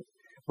forward to.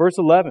 Verse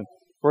 11,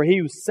 for He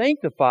who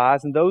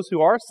sanctifies and those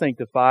who are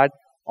sanctified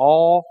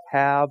all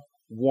have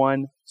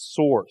one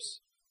source.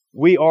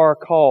 We are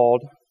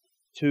called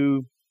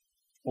to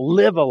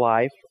live a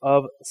life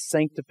of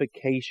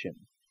sanctification.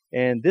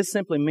 And this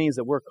simply means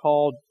that we're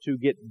called to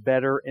get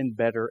better and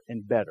better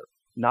and better.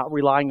 Not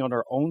relying on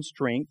our own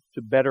strength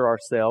to better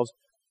ourselves,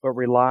 but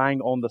relying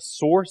on the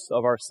source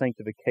of our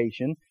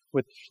sanctification,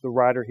 which the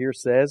writer here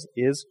says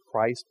is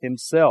Christ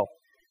Himself.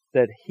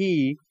 That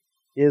He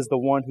is the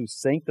one who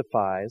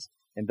sanctifies,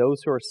 and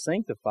those who are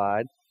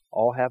sanctified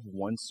all have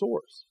one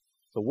source.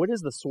 So what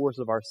is the source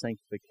of our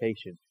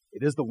sanctification?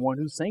 It is the one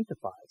who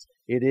sanctifies.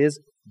 It is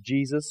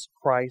Jesus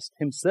Christ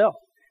Himself.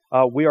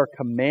 We are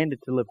commanded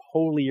to live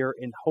holier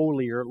and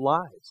holier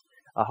lives.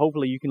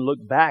 Hopefully you can look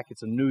back.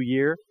 It's a new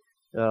year.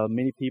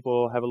 Many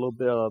people have a little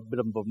bit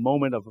of a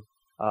moment of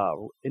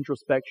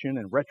introspection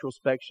and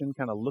retrospection,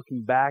 kind of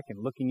looking back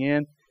and looking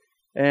in.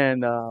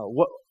 And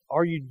what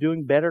are you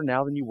doing better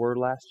now than you were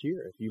last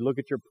year? If you look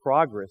at your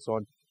progress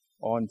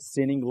on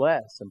sinning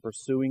less and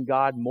pursuing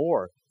God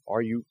more,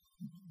 are you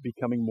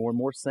becoming more and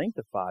more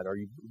sanctified? Are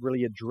you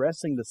really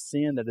addressing the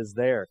sin that is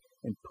there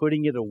and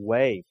putting it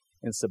away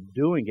and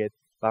subduing it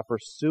by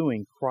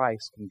pursuing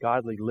Christ and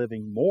godly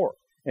living more?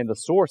 And the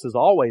source is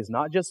always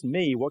not just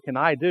me, what can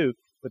I do?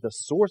 But the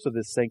source of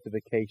this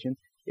sanctification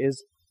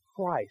is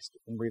Christ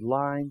and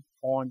relying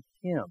on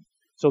Him.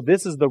 So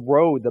this is the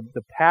road,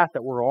 the path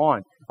that we're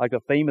on. Like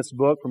a famous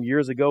book from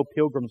years ago,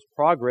 Pilgrim's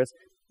Progress,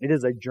 it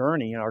is a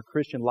journey, and our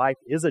Christian life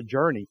is a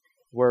journey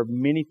where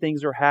many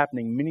things are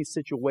happening, many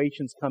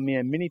situations come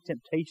in, many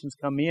temptations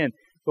come in,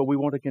 but we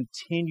want to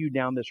continue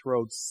down this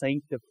road,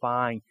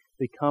 sanctifying,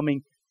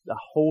 becoming the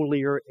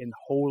holier and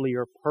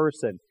holier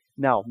person.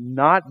 Now,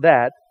 not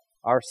that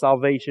our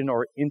salvation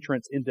or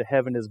entrance into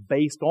heaven is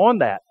based on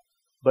that,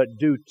 but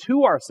due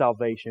to our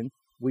salvation,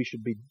 we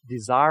should be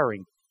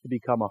desiring to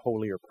become a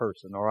holier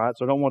person. All right,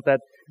 so I don't want that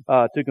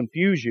to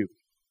confuse you.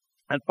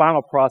 That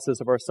final process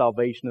of our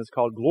salvation is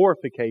called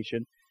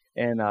glorification,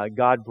 and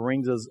God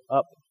brings us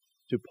up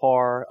to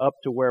par, up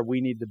to where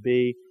we need to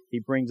be. He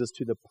brings us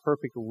to the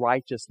perfect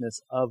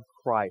righteousness of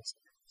Christ.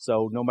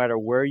 So no matter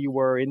where you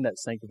were in that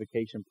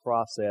sanctification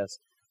process,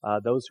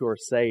 those who are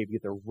saved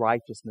get the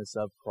righteousness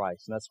of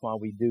Christ. And that's why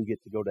we do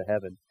get to go to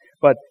heaven.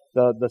 But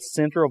the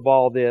center of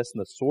all this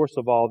and the source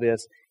of all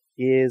this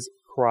is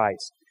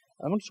Christ.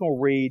 I'm just going to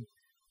read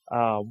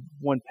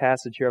one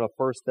passage here out of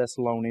 1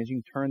 Thessalonians. You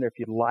can turn there if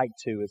you'd like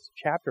to. It's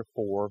chapter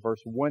 4,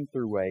 verse 1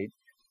 through 8.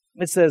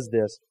 It says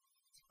this.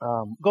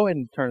 Go ahead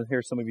and turn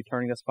here. Some of you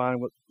turning, that's fine.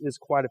 There's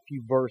quite a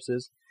few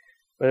verses.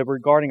 But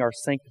regarding our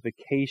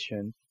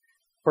sanctification,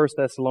 1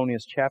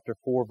 Thessalonians chapter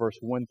 4, verse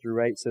 1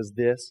 through 8 says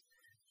this.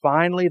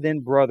 Finally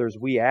then, brothers,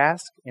 we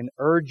ask and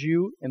urge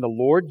you in the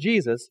Lord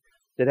Jesus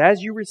that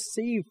as you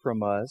receive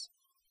from us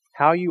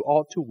how you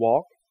ought to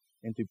walk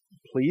and to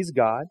please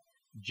God,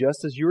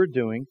 just as you are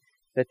doing,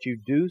 that you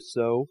do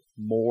so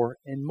more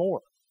and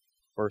more.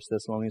 1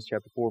 Thessalonians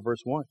chapter 4,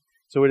 verse 1.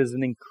 So it is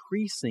an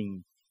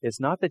increasing. It's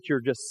not that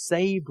you're just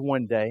saved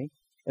one day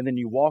and then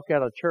you walk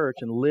out of church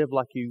and live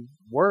like you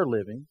were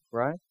living,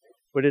 right?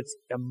 But it's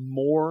a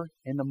more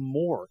and a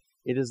more.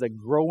 It is a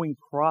growing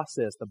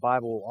process. The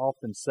Bible will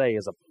often say,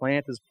 as a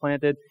plant is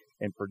planted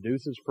and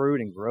produces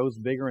fruit and grows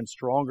bigger and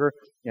stronger,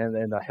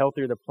 and the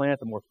healthier the plant,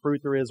 the more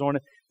fruit there is on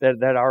it,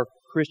 that our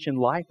Christian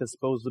life is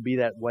supposed to be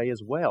that way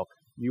as well.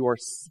 You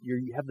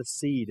have the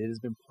seed. It has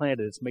been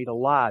planted. It's made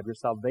alive. Your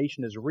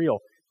salvation is real.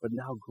 But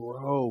now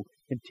grow.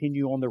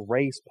 Continue on the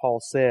race, Paul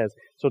says.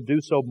 So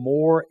do so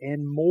more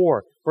and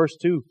more. Verse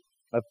 2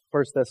 of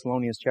 1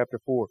 Thessalonians chapter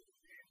 4.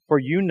 For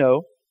you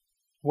know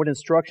what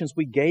instructions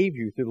we gave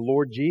you through the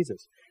Lord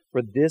Jesus.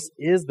 For this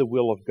is the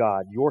will of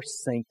God, your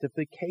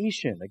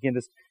sanctification. Again,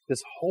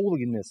 this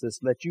holiness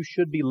that you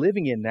should be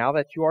living in now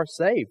that you are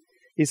saved.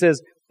 He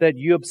says that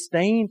you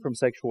abstain from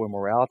sexual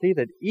immorality,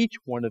 that each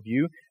one of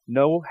you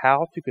know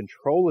how to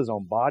control his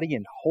own body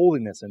in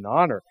holiness and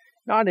honor,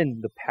 not in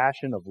the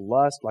passion of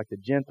lust like the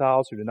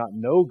Gentiles who do not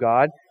know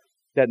God,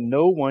 that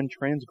no one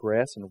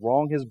transgress and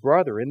wrong his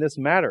brother in this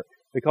matter,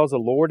 because the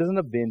Lord is an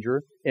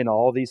avenger in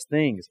all these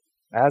things.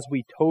 As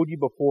we told you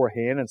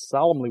beforehand and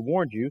solemnly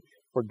warned you,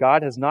 for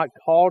God has not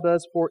called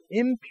us for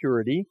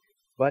impurity,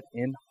 but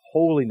in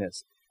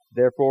holiness.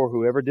 Therefore,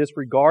 whoever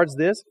disregards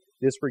this,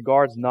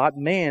 disregards not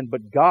man,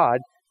 but God,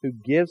 who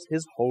gives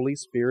His Holy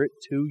Spirit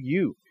to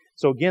you.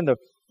 So again,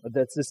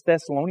 this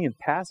Thessalonian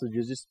passage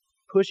is just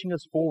pushing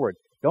us forward.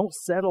 Don't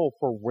settle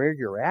for where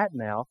you're at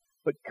now,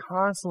 but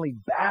constantly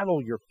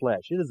battle your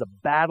flesh. It is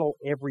a battle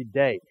every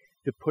day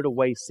to put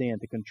away sin,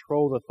 to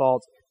control the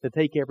thoughts, to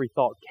take every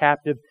thought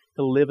captive,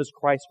 to live as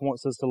Christ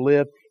wants us to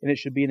live. And it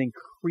should be an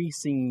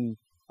increasing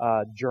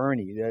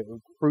journey,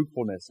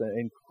 fruitfulness,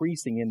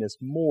 increasing in this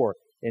more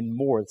and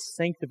more.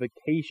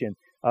 Sanctification,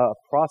 a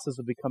process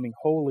of becoming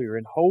holier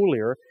and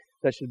holier,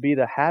 that should be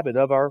the habit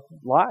of our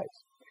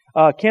lives.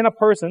 Can a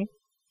person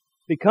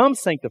become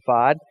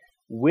sanctified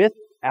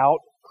without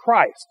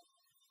Christ?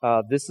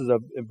 This is a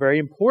very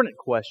important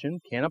question.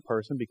 Can a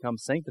person become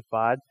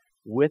sanctified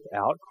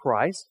without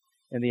Christ?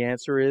 And the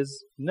answer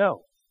is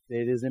no.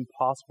 It is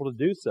impossible to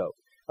do so.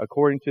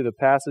 According to the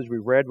passage we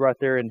read right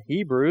there in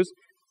Hebrews,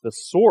 the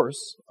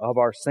source of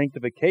our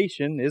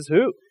sanctification is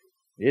who?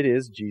 It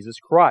is Jesus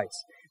Christ.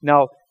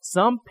 Now,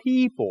 some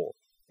people,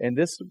 and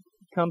this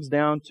comes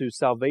down to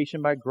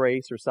salvation by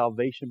grace or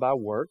salvation by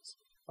works,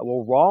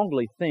 will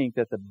wrongly think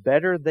that the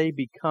better they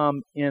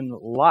become in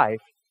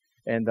life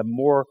and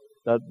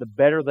the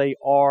better they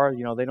are,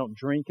 they don't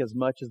drink as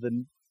much as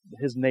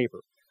his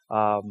neighbor.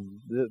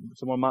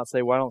 Someone might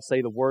say, well, I don't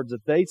say the words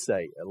that they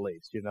say, at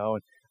least, and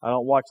I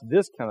don't watch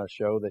this kind of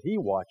show that he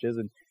watches.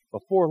 And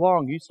before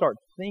long, you start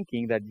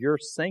thinking that you're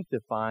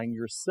sanctifying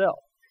yourself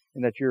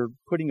and that you're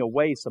putting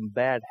away some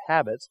bad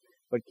habits.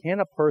 But can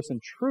a person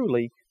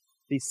truly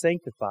be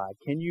sanctified?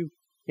 Can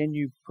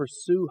you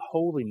pursue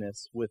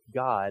holiness with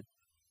God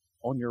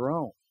on your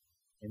own?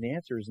 And the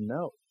answer is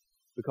no,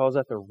 because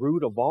at the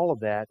root of all of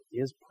that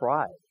is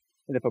pride.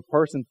 And if a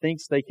person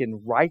thinks they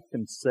can right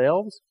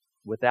themselves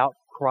without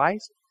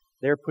Christ,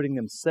 they're putting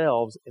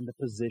themselves in the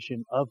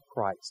position of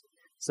Christ,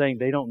 saying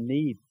they don't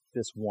need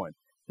this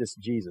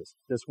Jesus,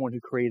 this one who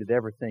created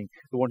everything,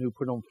 the one who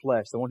put on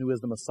flesh, the one who is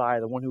the Messiah,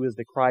 the one who is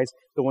the Christ,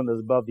 the one that's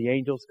above the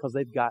angels, because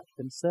they've got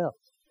themselves.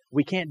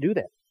 We can't do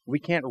that. We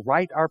can't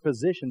right our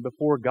position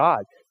before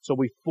God. So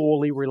we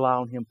fully rely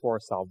on Him for our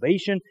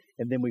salvation,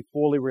 and then we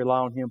fully rely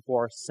on Him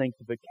for our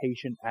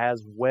sanctification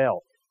as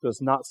well. So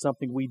it's not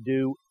something we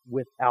do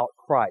without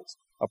Christ.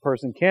 A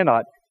person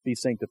cannot be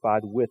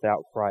sanctified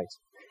without Christ.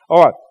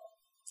 All right.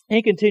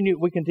 We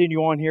continue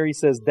on here. He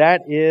says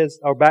back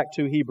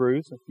to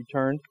Hebrews. If you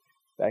turn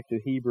back to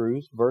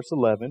Hebrews, verse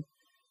 11.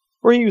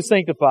 For He who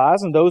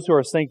sanctifies and those who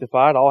are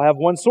sanctified all have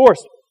one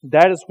source.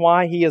 That is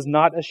why He is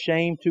not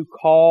ashamed to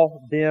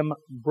call them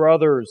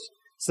brothers,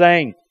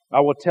 saying,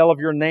 I will tell of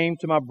your name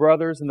to my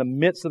brothers. In the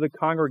midst of the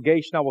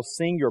congregation I will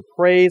sing your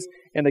praise.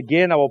 And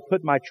again I will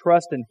put my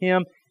trust in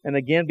Him. And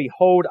again,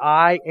 behold,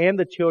 I and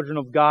the children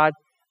of God,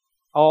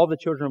 all the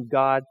children of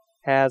God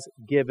has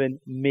given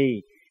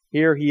me.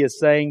 Here He is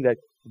saying that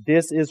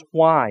this is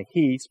why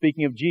He,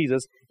 speaking of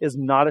Jesus, is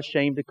not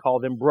ashamed to call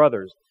them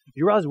brothers. Do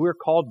you realize we're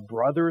called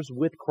brothers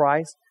with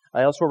Christ?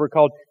 Elsewhere we're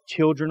called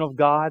children of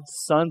God,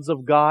 sons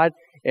of God.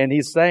 And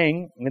He's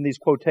saying, in these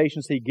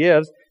quotations He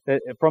gives that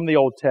from the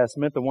Old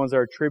Testament, the ones that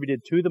are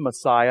attributed to the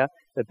Messiah,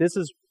 that this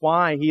is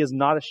why He is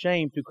not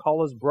ashamed to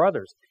call us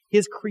brothers.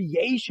 His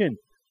creation,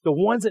 the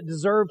ones that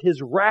deserved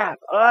His wrath,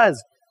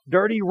 us,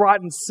 dirty,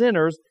 rotten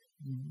sinners,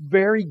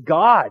 very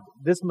God,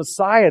 this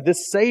Messiah,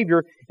 this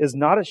Savior, is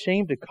not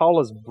ashamed to call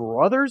us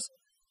brothers?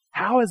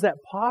 How is that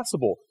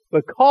possible?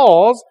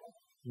 Because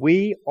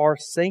we are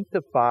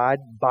sanctified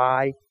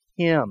by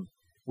Him.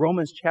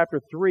 Romans chapter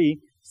 3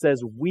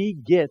 says we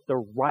get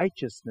the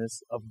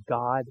righteousness of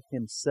God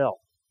Himself.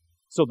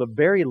 So the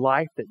very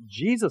life that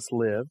Jesus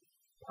lived,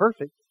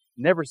 perfect,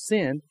 never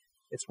sinned,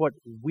 it's what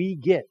we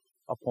get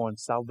upon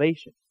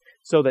salvation.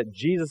 So that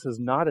Jesus is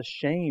not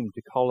ashamed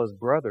to call us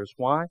brothers.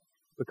 Why?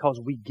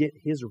 Because we get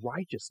His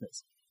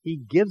righteousness. He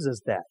gives us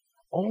that.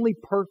 Only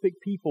perfect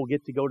people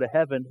get to go to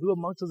heaven. Who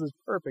amongst us is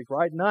perfect,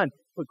 right? None.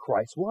 But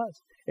Christ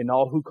was. And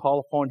all who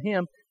call upon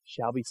Him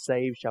shall be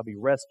saved, shall be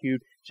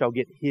rescued, shall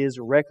get His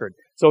record.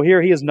 So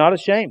here He is not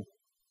ashamed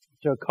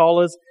to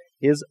call us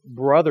His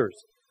brothers.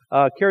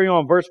 Carry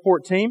on, verse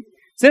 14.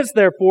 Since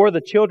therefore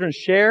the children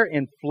share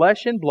in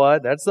flesh and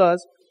blood, that's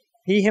us,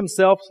 He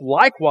Himself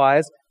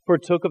likewise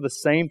partook of the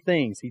same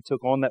things. He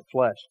took on that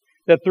flesh,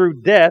 that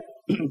through death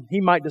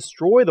He might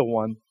destroy the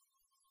one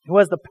who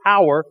has the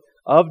power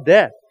of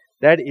death,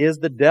 that is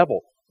the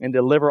devil, and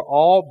deliver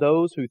all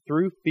those who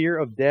through fear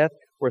of death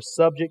were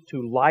subject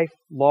to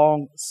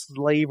lifelong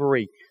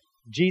slavery.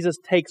 Jesus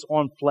takes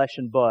on flesh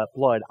and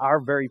blood, our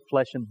very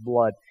flesh and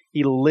blood.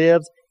 He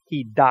lives,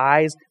 He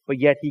dies, but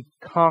yet He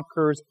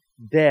conquers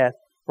death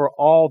for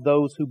all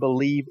those who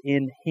believe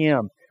in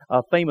Him.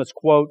 A famous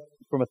quote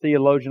from a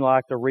theologian I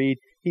like to read.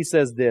 He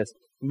says this,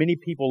 many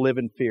people live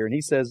in fear, and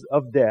he says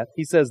of death,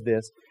 he says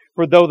this,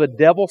 for though the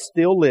devil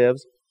still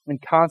lives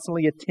and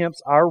constantly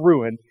attempts our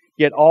ruin,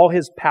 yet all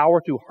his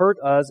power to hurt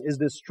us is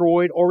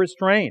destroyed or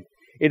restrained.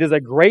 It is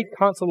a great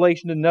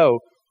consolation to know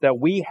that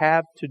we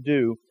have to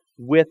do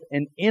with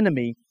an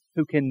enemy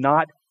who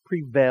cannot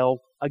prevail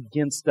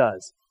against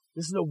us.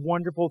 This is a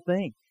wonderful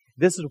thing.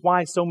 This is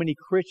why so many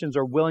Christians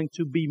are willing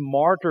to be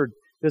martyred.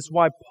 This is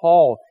why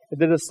Paul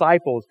and the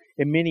disciples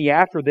and many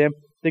after them,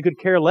 they could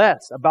care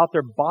less about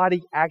their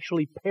body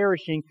actually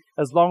perishing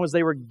as long as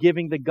they were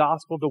giving the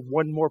gospel to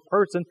one more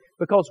person,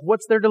 because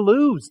what's there to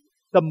lose?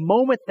 The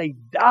moment they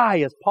die,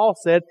 as Paul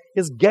said,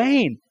 is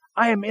gain.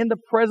 I am in the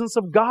presence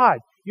of God.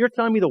 You're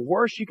telling me the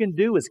worst you can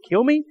do is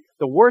kill me?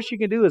 The worst you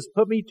can do is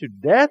put me to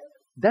death?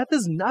 Death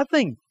is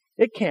nothing.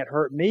 It can't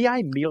hurt me. I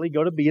immediately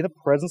go to be in the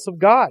presence of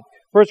God.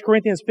 1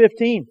 Corinthians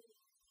 15.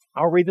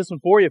 I'll read this one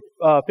for you.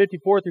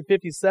 54 through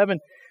 57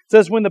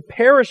 says, when the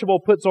perishable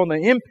puts on the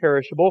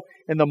imperishable,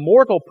 and the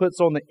mortal puts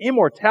on the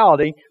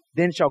immortality,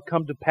 then shall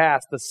come to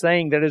pass the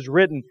saying that is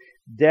written,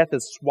 death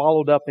is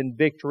swallowed up in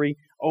victory.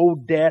 O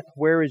death,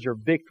 where is your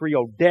victory?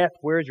 O death,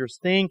 where is your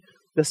sting?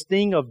 The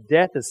sting of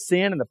death is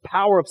sin, and the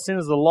power of sin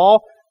is the law.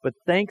 But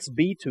thanks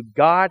be to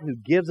God who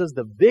gives us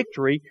the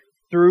victory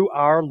through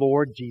our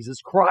Lord Jesus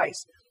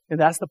Christ. And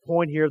that's the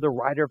point here of the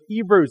writer of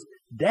Hebrews.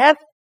 Death?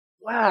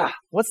 Wow,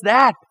 what's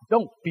that?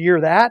 Don't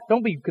fear that.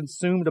 Don't be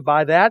consumed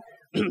by that.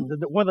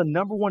 One of the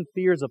number one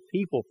fears of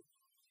people.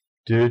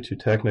 Due to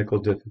technical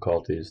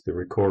difficulties, the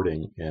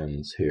recording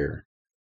ends here.